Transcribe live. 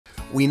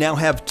We now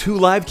have 2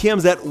 live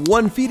cams at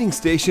 1 feeding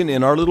station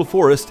in our little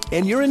forest,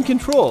 and you're in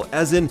control,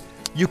 as in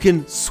you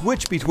can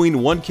switch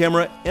between one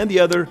camera and the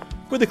other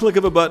with a click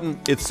of a button.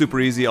 It's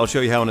super easy. I'll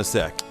show you how in a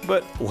sec.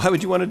 But why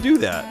would you want to do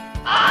that?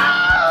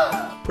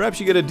 Perhaps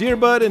you get a deer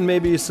bud and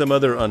maybe some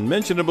other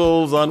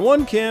unmentionables on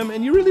one cam,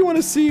 and you really want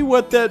to see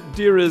what that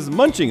deer is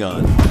munching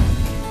on.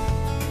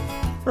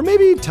 Or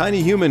maybe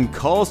Tiny Human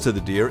calls to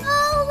the deer,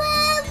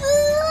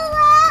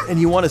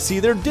 and you want to see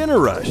their dinner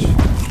rush.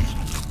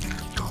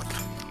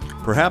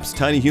 Perhaps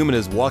Tiny Human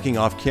is walking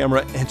off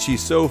camera and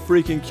she's so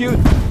freaking cute,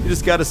 you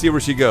just gotta see where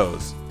she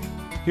goes.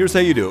 Here's how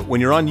you do it. When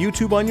you're on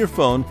YouTube on your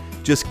phone,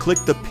 just click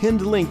the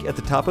pinned link at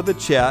the top of the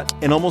chat,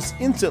 and almost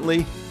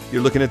instantly,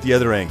 you're looking at the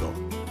other angle.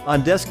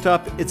 On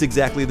desktop, it's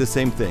exactly the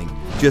same thing.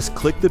 Just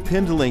click the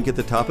pinned link at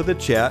the top of the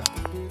chat,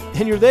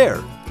 and you're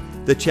there.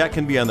 The chat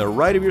can be on the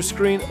right of your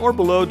screen or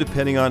below,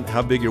 depending on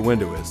how big your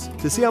window is.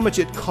 To see how much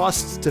it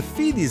costs to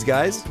feed these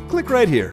guys, click right here.